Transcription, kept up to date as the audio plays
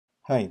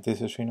Hi,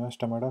 this is Srinivas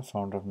Tamada,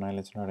 founder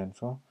of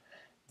Info.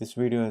 This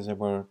video is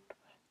about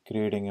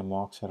creating a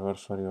mock server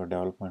for your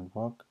development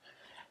work.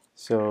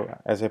 So,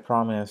 as I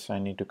promised, I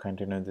need to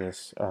continue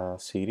this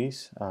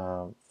series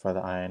for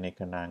the Ionic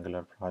and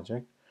Angular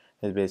project.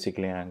 It's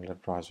basically Angular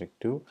project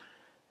 2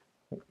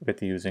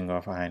 with using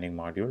of Ionic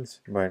modules.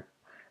 But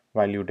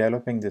while you're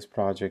developing this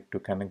project to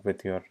connect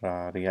with your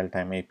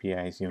real-time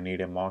APIs, you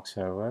need a mock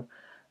server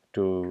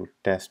to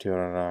test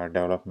your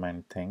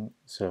development thing.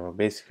 So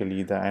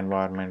basically the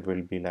environment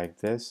will be like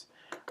this.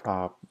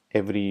 uh,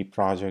 every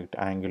project,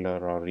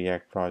 Angular or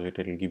React project,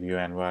 it will give you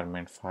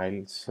environment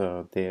files.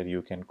 So there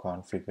you can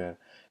configure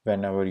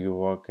whenever you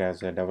work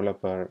as a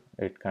developer.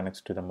 It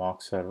connects to the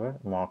mock server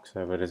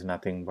is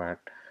nothing but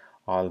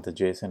all the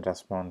JSON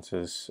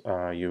responses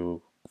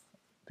you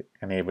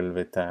enable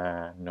with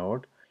a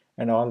node,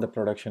 and all the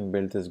production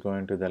build is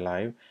going to the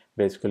live.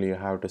 Basically you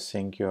have to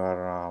sync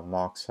your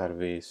mock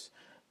service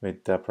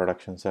with the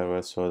production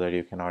server so that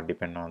you cannot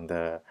depend on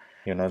the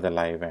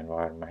live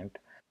environment.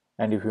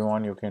 And if you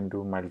want, you can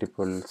do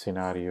multiple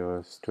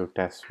scenarios to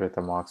test with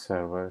a mock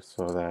server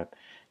so that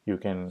you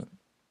can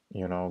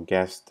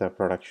guess the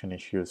production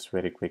issues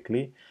very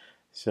quickly.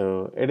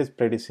 So it is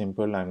pretty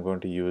simple. I'm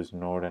going to use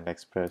Node and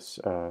Express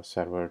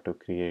server to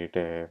create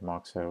a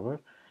mock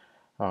server.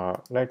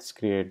 Let's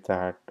create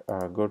that.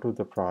 Go to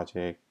the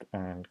project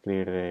and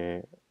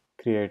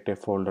create a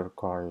folder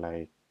called,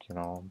 like,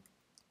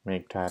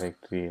 make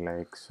directory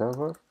like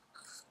server,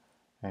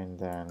 and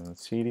then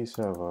cd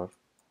server.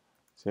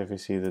 So if you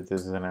see that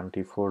this is an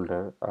empty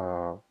folder,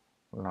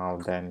 now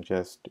then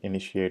just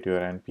initiate your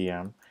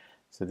npm.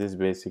 So this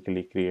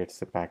basically creates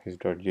the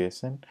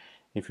package.json.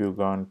 If you've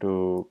gone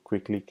to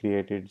quickly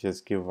create it,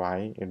 just give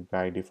y. It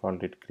by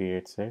default it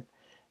creates it.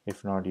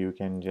 If not, you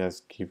can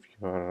just give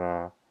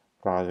your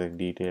project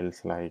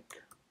details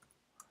like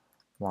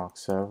mock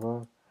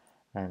server,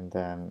 and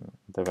then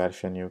the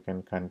version you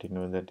can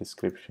continue the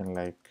description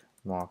like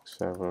mock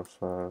server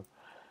for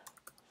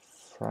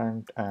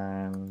front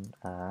end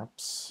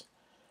apps.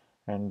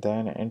 And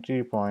then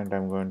entry point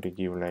I'm going to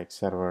give like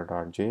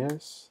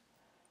server.js,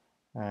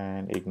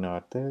 and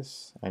ignore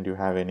this. And you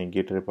have any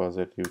git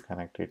repository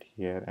connected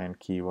here, and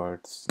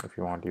keywords if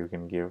you want you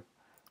can give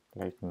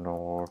like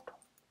node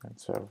and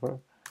server.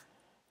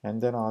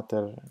 And then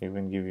author, you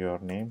can give your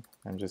name.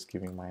 I'm just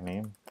giving my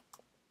name.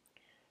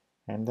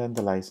 And then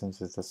the license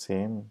is the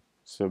same.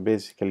 So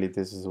basically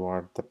this is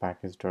what the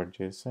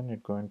package.json is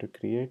going to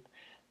create.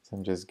 So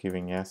I'm just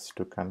giving yes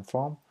to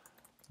confirm.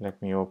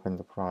 Let me open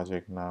the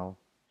project now.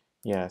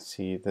 Yeah,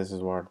 see, this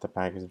is what the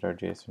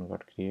package.json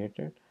got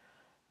created.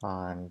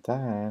 And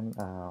then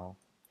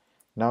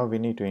now we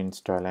need to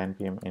install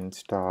npm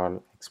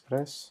install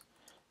express.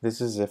 This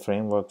is a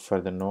framework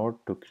for the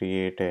node to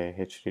create a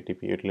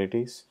HTTP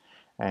utilities,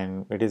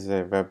 and it is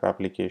a web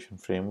application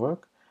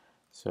framework.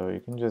 So you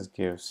can just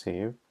give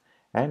save.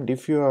 And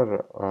if you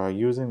are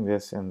using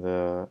this in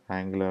the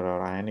Angular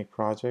or Ionic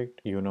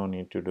project, you no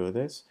need to do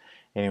this.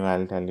 Anyway,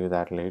 I'll tell you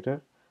that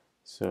later.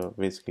 So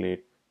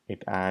basically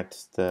it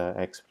adds the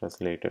Express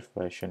latest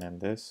version in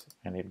this,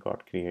 and it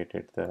got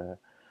created the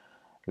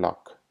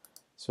lock.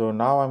 So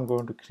now I'm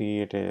going to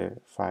create a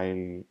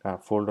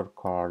folder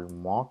called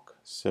mock.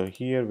 So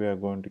here we are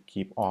going to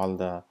keep all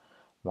the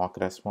mock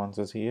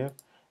responses here,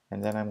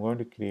 and then I'm going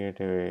to create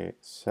a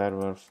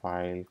server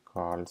file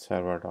called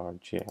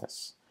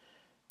server.js.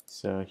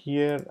 So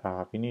here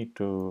we need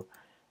to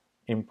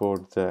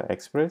import the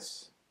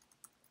express.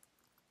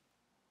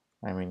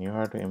 I mean, you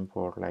have to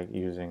import like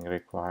using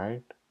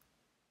required.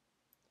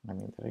 I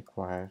mean the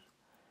require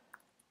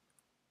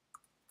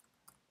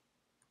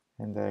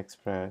in the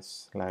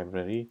express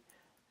library,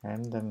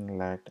 and then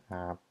let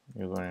app,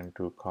 you're going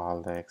to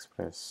call the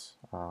express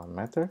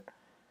method.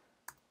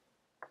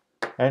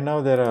 And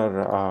now there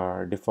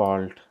are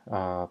default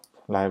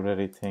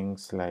library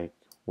things like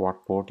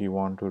what port you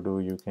want to do.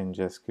 You can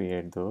just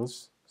create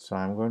those. So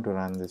I'm going to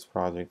run this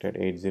project at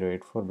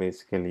 8084.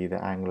 Basically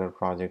the Angular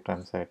project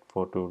runs at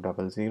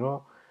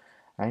 4200,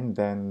 and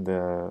then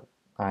the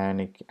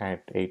Ionic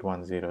at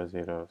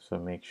 8100. So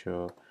make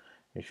sure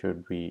it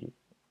should be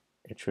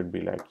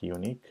like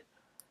unique.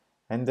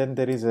 And then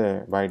there is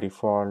a by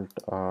default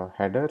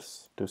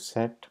headers to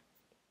set.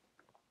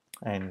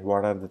 And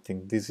what are the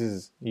things? This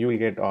is, you will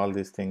get all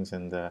these things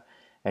in the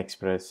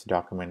express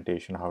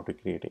documentation how to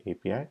create an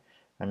API.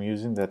 I'm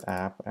using that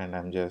app and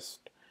I'm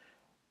just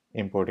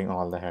importing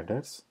all the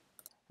headers.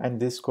 And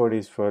this code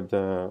is for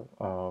the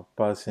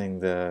parsing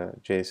the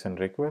JSON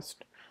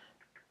request,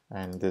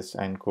 and this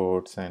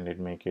encodes and it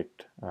make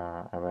it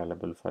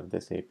available for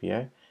this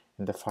API.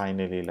 And the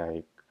finally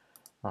like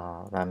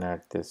run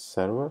at this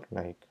server,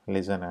 like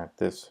listen at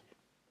this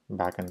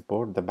backend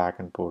port. The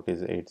backend port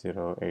is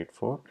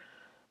 8084.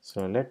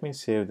 So let me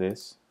save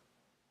this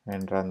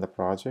and run the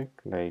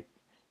project. Like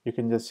you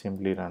can just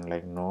simply run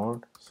like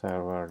node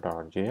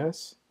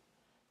server.js.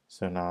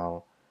 So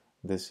now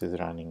this is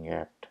running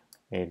at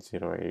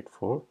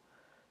 8084.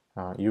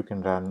 You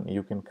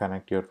can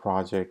connect your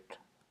project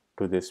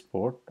to this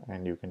port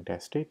and you can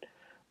test it.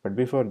 But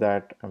before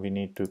that, we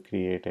need to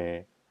create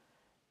a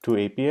two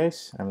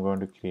APIs. I'm going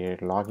to create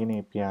login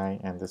API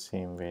and the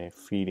same way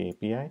feed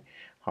API.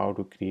 How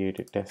to create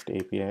a test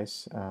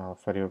APIs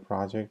for your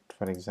project.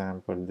 For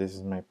example, this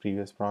is my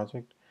previous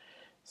project.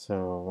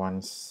 So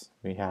once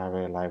we have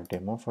a live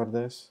demo for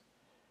this,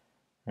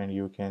 and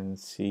you can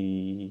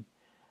see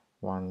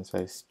once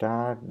I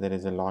start, there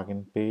is a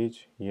login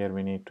page. Here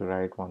we need to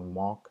write one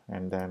mock,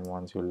 and then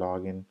once you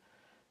log in,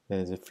 there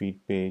is a feed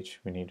page.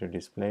 We need to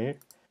display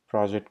it.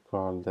 Project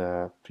called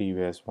the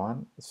previous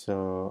one.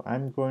 So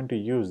I'm going to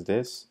use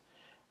this.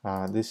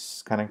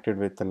 This connected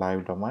with the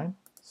live domain.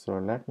 So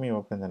let me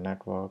open the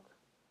network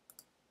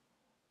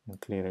and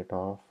clear it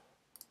off.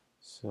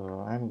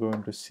 So I'm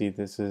going to see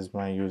this is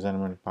my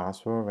username and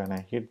password. When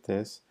I hit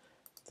this,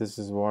 this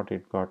is what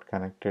it got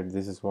connected.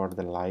 This is what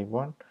the live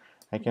one.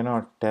 I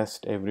cannot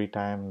test every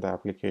time the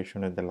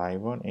application with the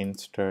live one.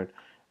 Instead,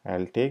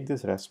 I'll take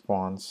this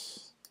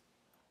response,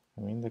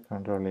 I mean the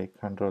control A,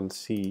 control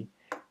C,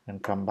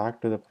 and come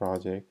back to the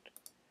project.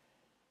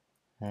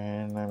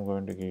 And I'm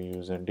going to give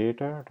user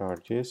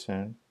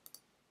data.json,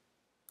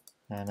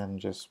 and I'm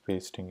just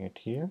pasting it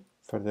here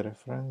for the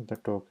reference. The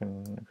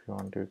token, if you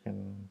want, you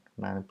can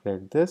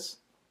manipulate this.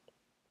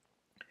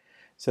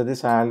 So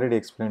this I already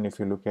explained. If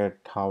you look at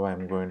how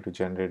I'm going to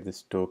generate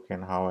this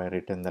token, how I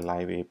written the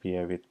live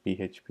API with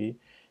PHP, you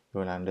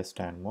will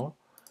understand more.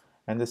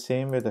 And the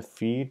same way the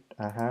feed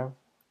I have,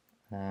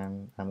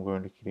 and I'm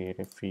going to create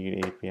a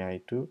feed API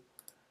too.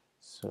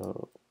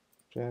 So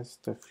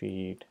just the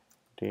feed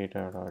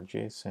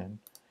data.json.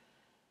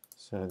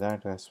 So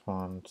that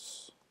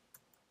response,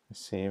 I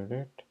saved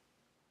it.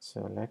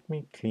 So let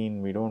me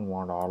clean. We don't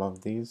want all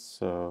of these.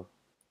 So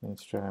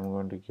instead, I'm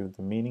going to give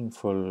the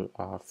meaningful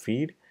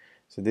feed.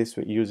 So this,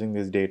 using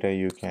this data,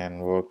 you can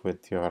work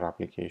with your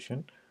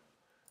application.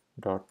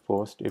 Dot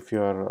post. If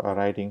you are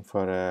writing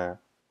for a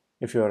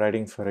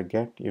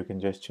get, you can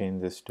just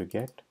change this to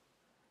get.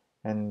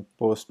 And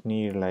post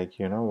need, like,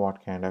 you know,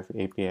 what kind of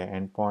API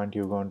endpoint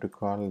you're going to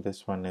call.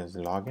 This one is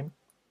login.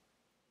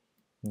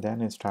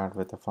 Then it start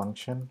with a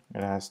function.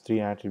 It has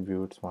three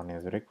attributes. One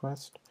is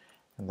request,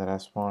 and the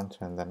response,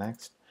 and the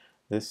next.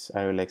 This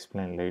I will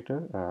explain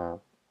later.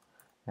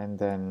 And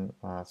then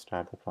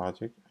start the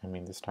project,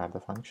 start the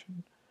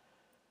function.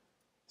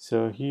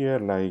 So here,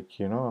 like,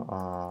 you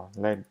know,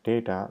 let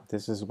data,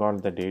 this is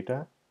called the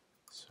data.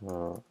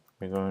 So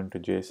we're going to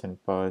JSON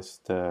parse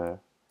the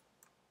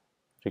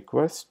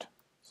request.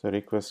 So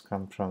request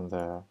come from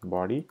the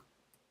body,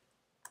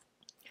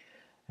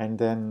 and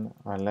then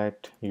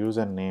let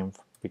username,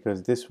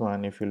 because this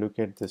one, if you look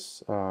at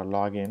this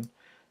login,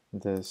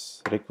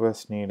 this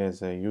request need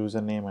is a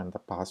username and the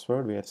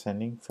password we are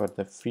sending. For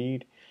the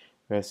feed,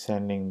 we're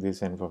sending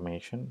this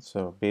information.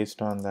 So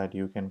based on that,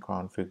 you can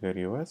configure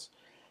yours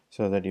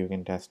so that you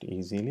can test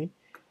easily.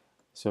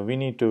 So we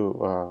need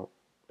to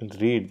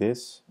read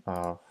this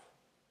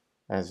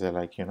as a,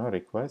 like, you know,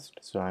 request.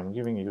 So I'm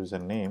giving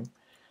username.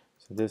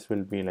 So this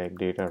will be like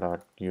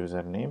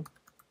data.username,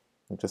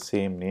 the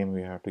same name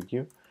we have to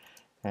give,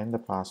 and the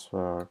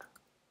password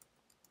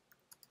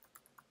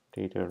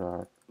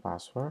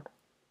data.password.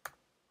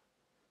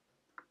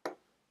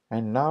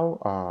 And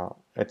now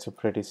it's a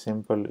pretty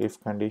simple if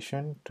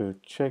condition to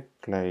check,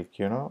 like,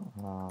 you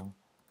know,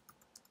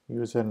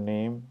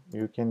 username.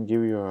 You can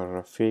give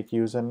your fake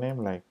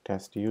username like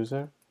test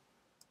user.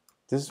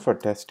 This is for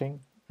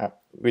testing,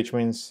 which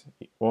means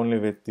only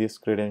with these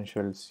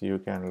credentials you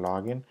can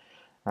log in,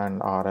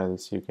 and or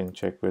else you can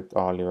check with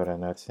all your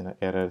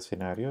error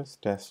scenarios.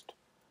 Test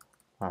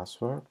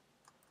password.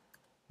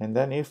 And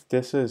then if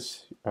this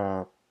is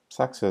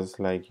success,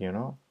 like, you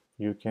know,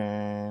 you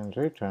can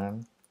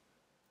return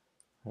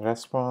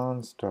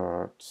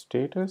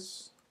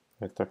response.status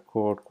with a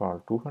code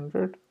called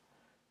 200,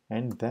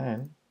 and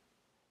then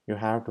you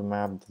have to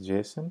map the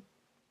JSON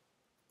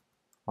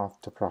of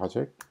the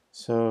project.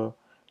 So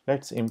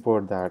let's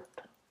import that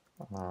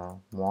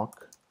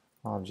mock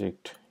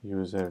object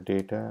user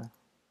data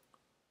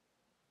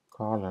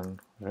colon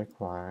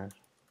require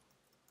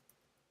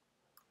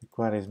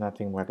is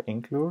nothing but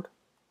include,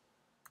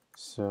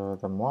 so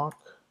the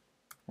mock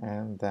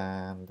and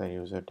then the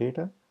user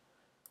data.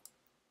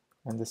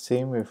 And the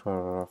same way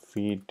for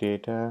feed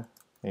data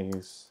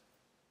is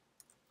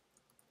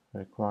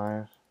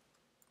require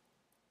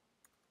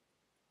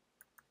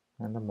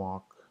and the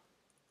mock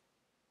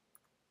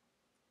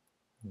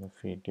and the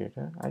feed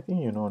data. I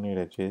think you don't need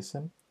a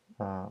JSON.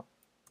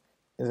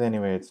 Is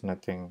anyway, it's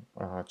nothing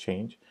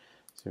change,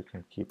 so you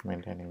can keep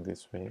maintaining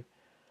this way.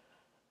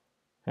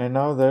 And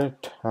now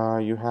that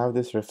you have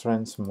this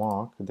reference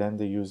mock, then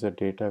the user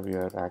data we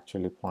are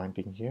actually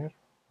pointing here.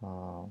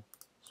 So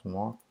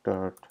mock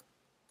dot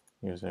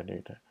user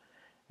data,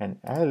 and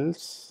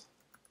else,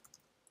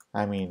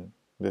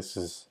 this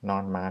is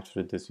not matched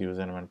with this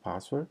username and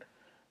password.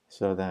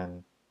 So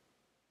then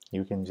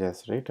you can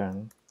just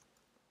return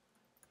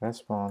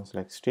response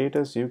like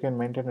status. You can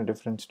maintain a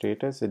different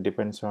status. It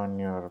depends on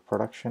your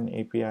production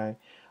API,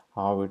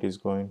 how it is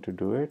going to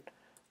do it,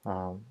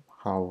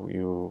 how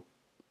you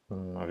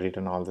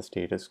written all the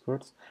status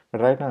codes.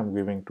 But right now I'm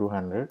giving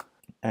 200,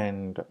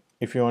 and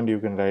If you want, you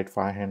can write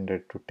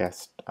 500 to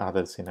test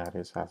other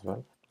scenarios as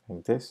well,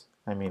 like this.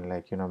 I mean,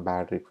 like,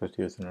 bad request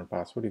username and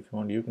password. If you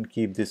want, you can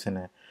keep this in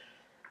a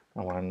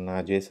one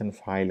JSON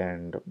file,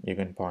 and you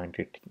can point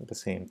it the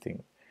same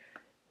thing.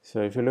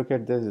 So if you look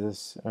at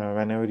this,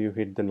 whenever you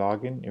hit the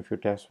login, if you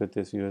test with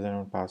this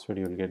username and password,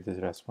 you'll get this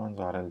response,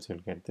 or else you'll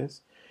get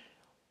this.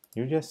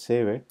 You just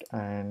save it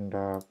and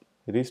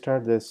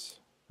restart this.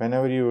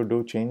 Whenever you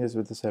do changes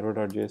with the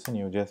server.json,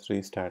 you just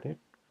restart it.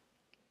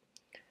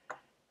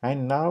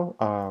 And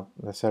now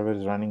the server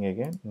is running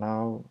again.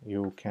 Now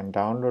you can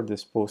download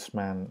this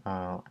Postman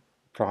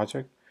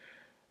project.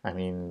 I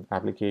mean,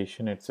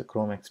 application. It's a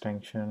Chrome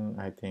extension.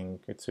 I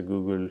think it's a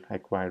Google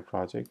acquired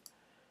project.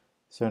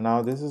 So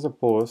now this is a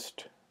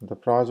post. The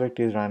project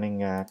is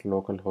running at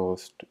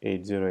localhost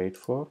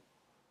 8084.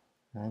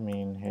 I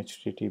mean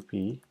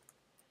HTTP.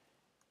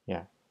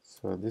 Yeah.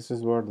 So this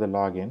is what the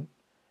login.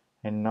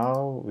 And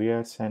now we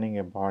are sending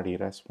a body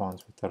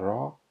response with the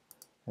raw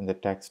and the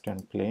text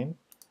and plain.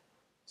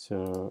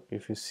 So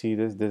if you see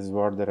this is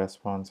what the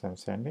response I'm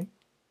sending.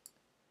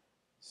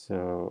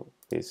 So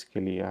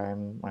basically I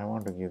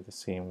want to give the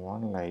same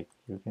one, like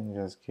you can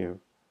just give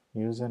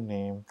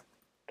username,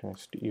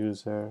 test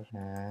user,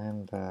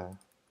 and the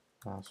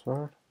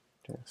password,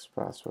 test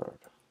password.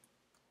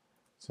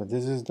 So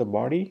this is the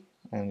body.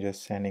 I'm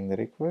just sending the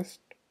request.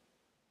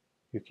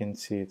 You can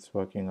see it's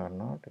working or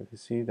not. If you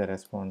see, the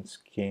response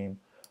came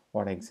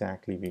what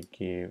exactly we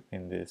gave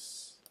in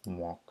this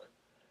mock.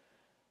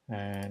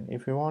 And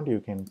if you want,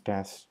 you can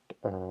test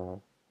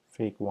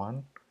fake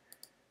one.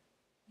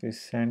 If you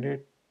send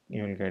it,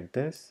 you'll get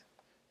this.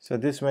 So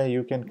this way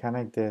you can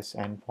connect this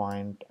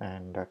endpoint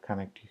and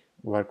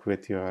work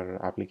with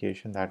your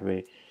application. That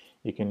way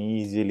you can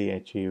easily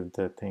achieve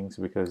the things,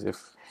 because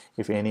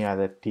if any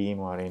other team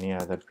or any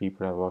other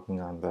people are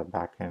working on the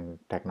backend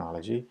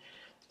technology,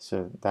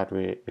 so that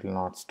way it will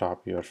not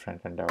stop your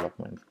front-end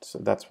development. So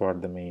that's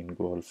what the main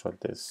goal for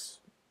this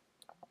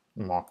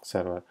mock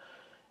server.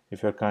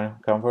 If you're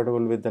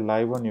comfortable with the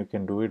live one, you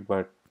can do it,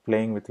 but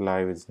playing with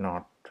live is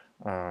not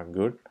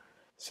good.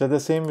 So the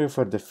same way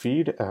for the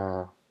feed,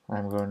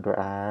 I'm going to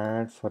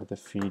add for the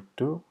feed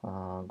too.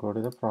 Go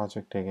to the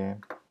project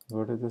again,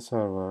 go to the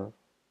server.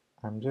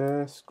 I'm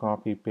just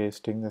copy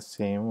pasting the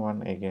same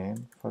one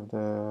again for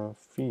the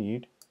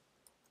feed.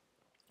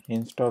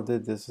 Instead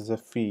of this is a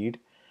feed.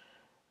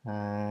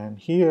 And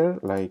here,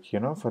 like,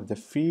 for the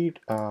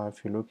feed,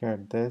 if you look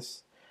at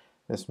this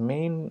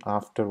main,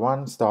 after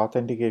once the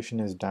authentication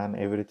is done,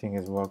 everything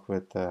is work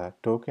with the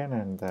token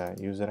and the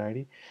user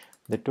ID.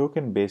 The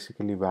token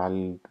basically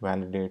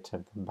validates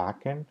at the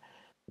backend.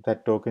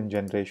 That token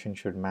generation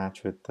should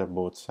match with the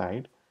both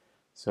side.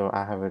 So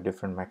I have a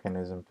different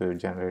mechanism to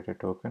generate a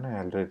token. I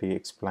already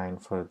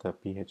explained for the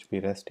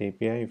PHP REST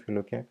API. If you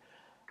look at,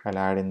 I'll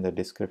add in the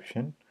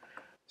description.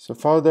 So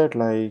for that,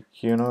 like,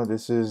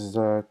 this is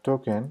the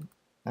token,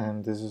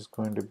 and this is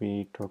going to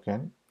be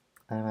token,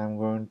 and I'm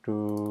going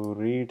to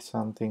read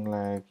something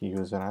like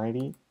user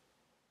ID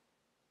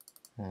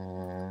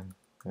and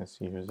this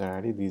user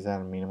ID. These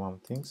are minimum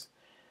things.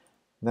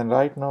 Then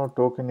right now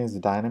token is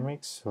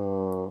dynamic,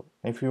 so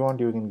if you want,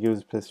 you can give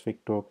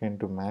specific token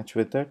to match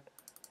with it,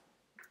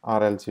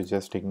 or else you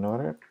just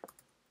ignore it.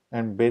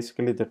 And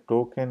basically the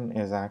token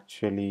is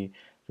actually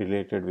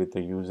related with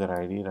the user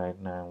ID. Right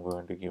now I'm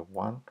going to give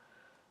 1.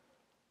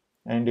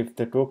 And if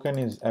the token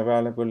is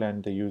available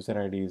and the user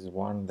ID is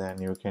 1,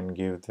 then you can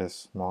give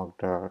this mock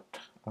dot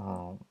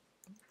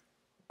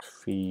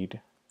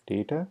feed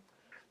data.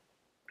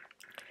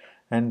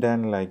 And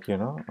then, like,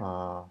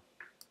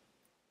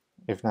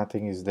 if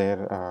nothing is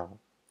there,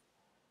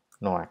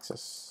 no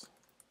access.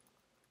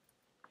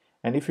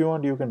 And if you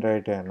want, you can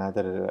write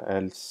another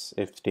else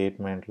if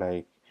statement,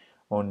 like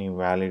only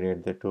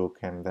validate the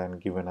token, then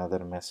give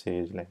another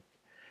message like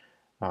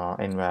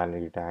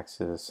invalid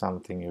access,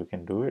 something. You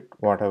can do it.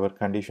 Whatever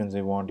conditions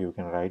you want, you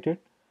can write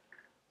it.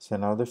 So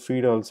now the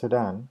feed also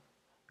done.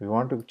 We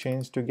want to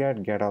change to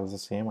get also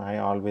same. I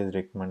always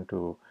recommend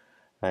to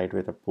write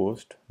with a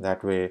post.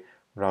 That way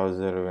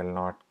browser will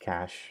not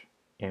cache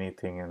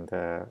anything in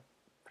the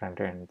front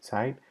end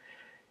side.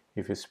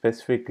 If you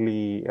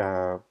specifically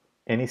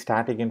any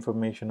static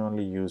information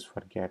only use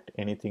for get,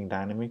 anything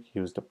dynamic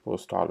use the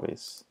post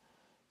always.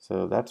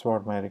 So that's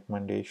what my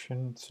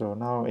recommendation. So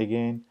now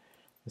again,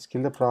 let's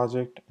kill the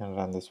project and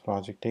run this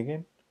project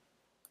again.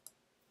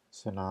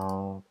 So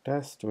now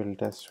we'll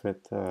test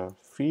with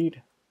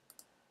feed,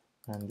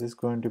 and this is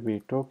going to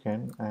be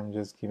token. I'm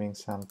just giving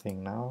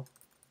something now,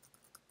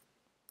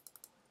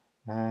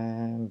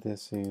 and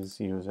this is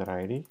user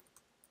ID.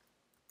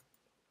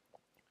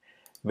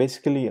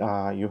 Basically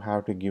you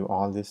have to give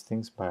all these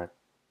things, but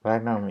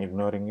right now I'm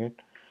ignoring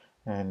it,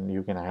 and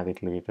you can add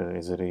it later,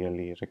 is it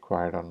really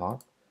required or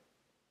not.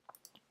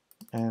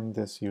 And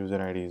this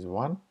user ID is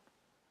 1.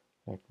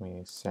 Let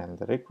me send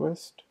the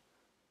request.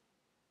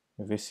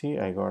 If you see,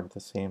 I got the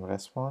same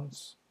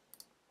response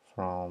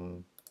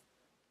from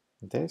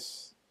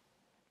this.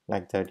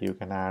 Like that, you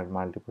can add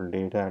multiple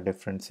data,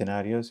 different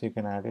scenarios, you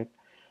can add it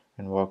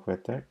and work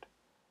with it.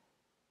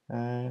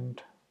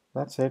 And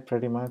That's it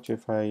pretty much.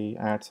 If I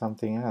add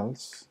something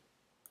else,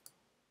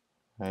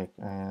 like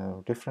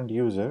a different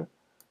user,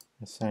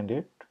 send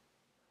it,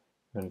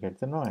 you'll get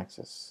the no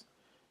access.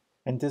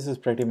 And this is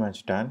pretty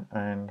much done.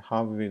 And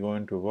how are we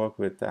going to work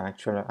with the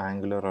actual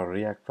Angular or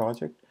React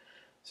project?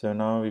 So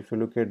now if you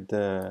look at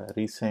the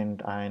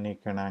recent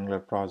Ionic and Angular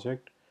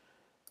project,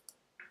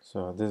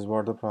 so this is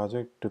what the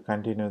project. To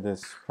continue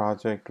this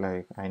project,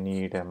 like I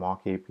need a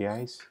mock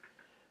APIs.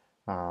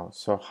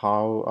 So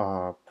how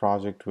a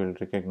project will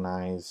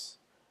recognize,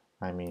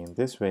 I mean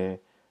this way,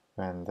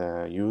 when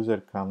the user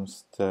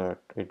comes,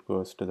 it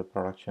goes to the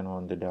production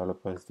on the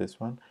developers, this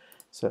one.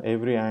 So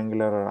every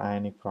Angular or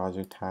Ionic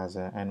project has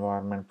an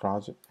environment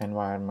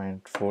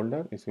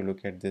folder. If you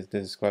look at this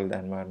is called the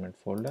environment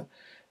folder.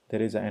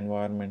 There is an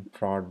environment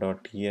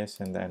prod.ts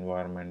and the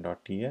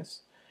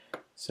environment.ts.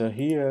 So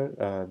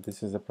here,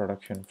 this is the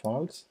production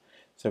false.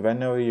 So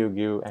whenever you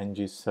give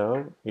ng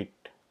serve, it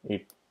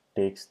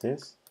takes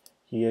this.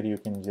 Here you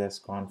can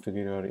just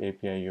configure your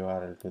API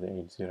URL to the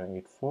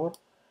 8084.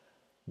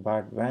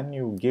 But when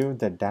you give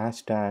the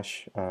dash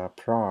dash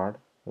prod,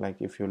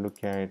 like if you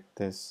look at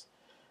this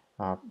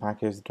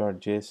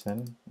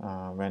package.json,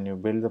 when you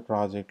build the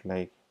project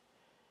like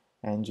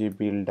ng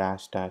build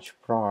dash dash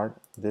prod,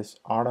 this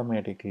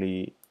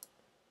automatically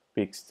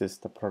picks this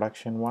the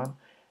production one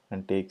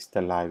and takes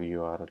the live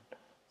URL.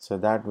 So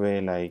that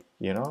way, like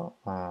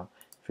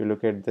if you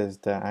look at this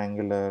the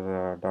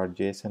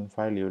angular.json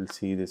file, you will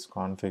see this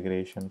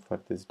configuration for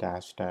this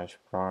dash dash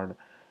prod.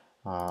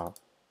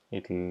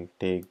 It will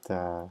take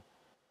the,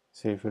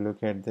 so if you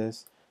look at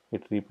this,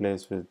 it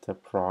replaces with the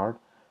prod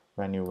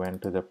when you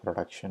went to the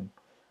production.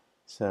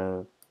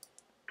 So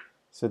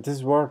this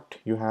is what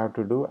you have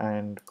to do,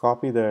 and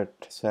copy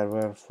that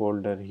server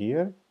folder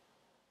here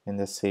in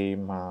the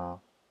same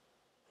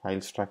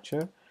file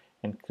structure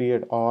and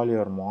create all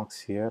your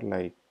mocks here,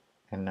 like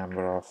a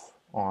number of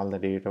all the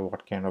data,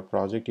 what kind of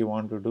project you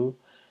want to do,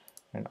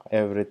 and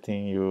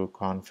everything you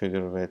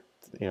configure with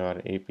your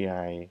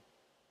API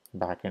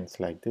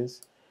backends like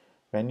this.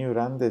 When you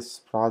run this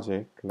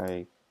project,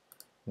 like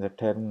the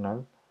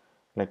terminal,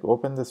 like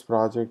open this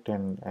project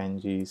and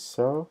ng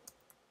serve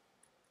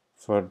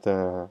for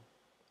the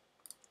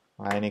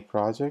Ionic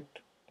project.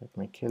 Let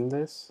me kill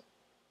this.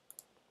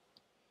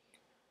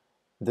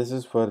 This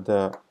is for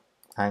the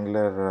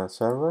Angular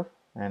server,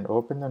 and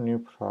open the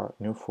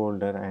new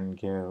folder and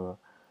give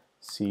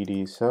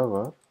cd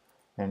server,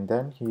 and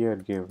then here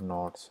give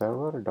node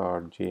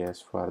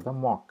server.js for the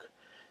mock.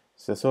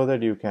 So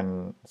that you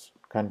can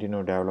continue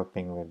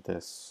developing with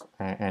this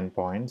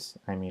endpoints,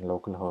 I mean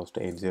localhost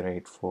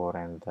 8084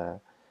 and the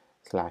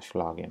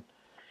 /login.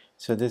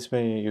 So this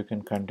way you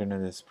can continue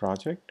this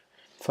project.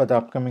 For the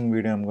upcoming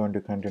video, I'm going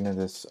to continue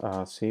this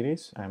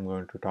series. I'm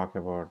going to talk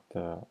about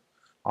the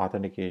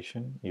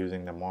authentication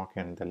using the mock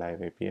and the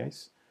live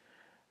APIs,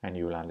 and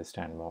you will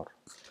understand more.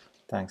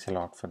 Thanks a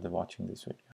lot for watching this video.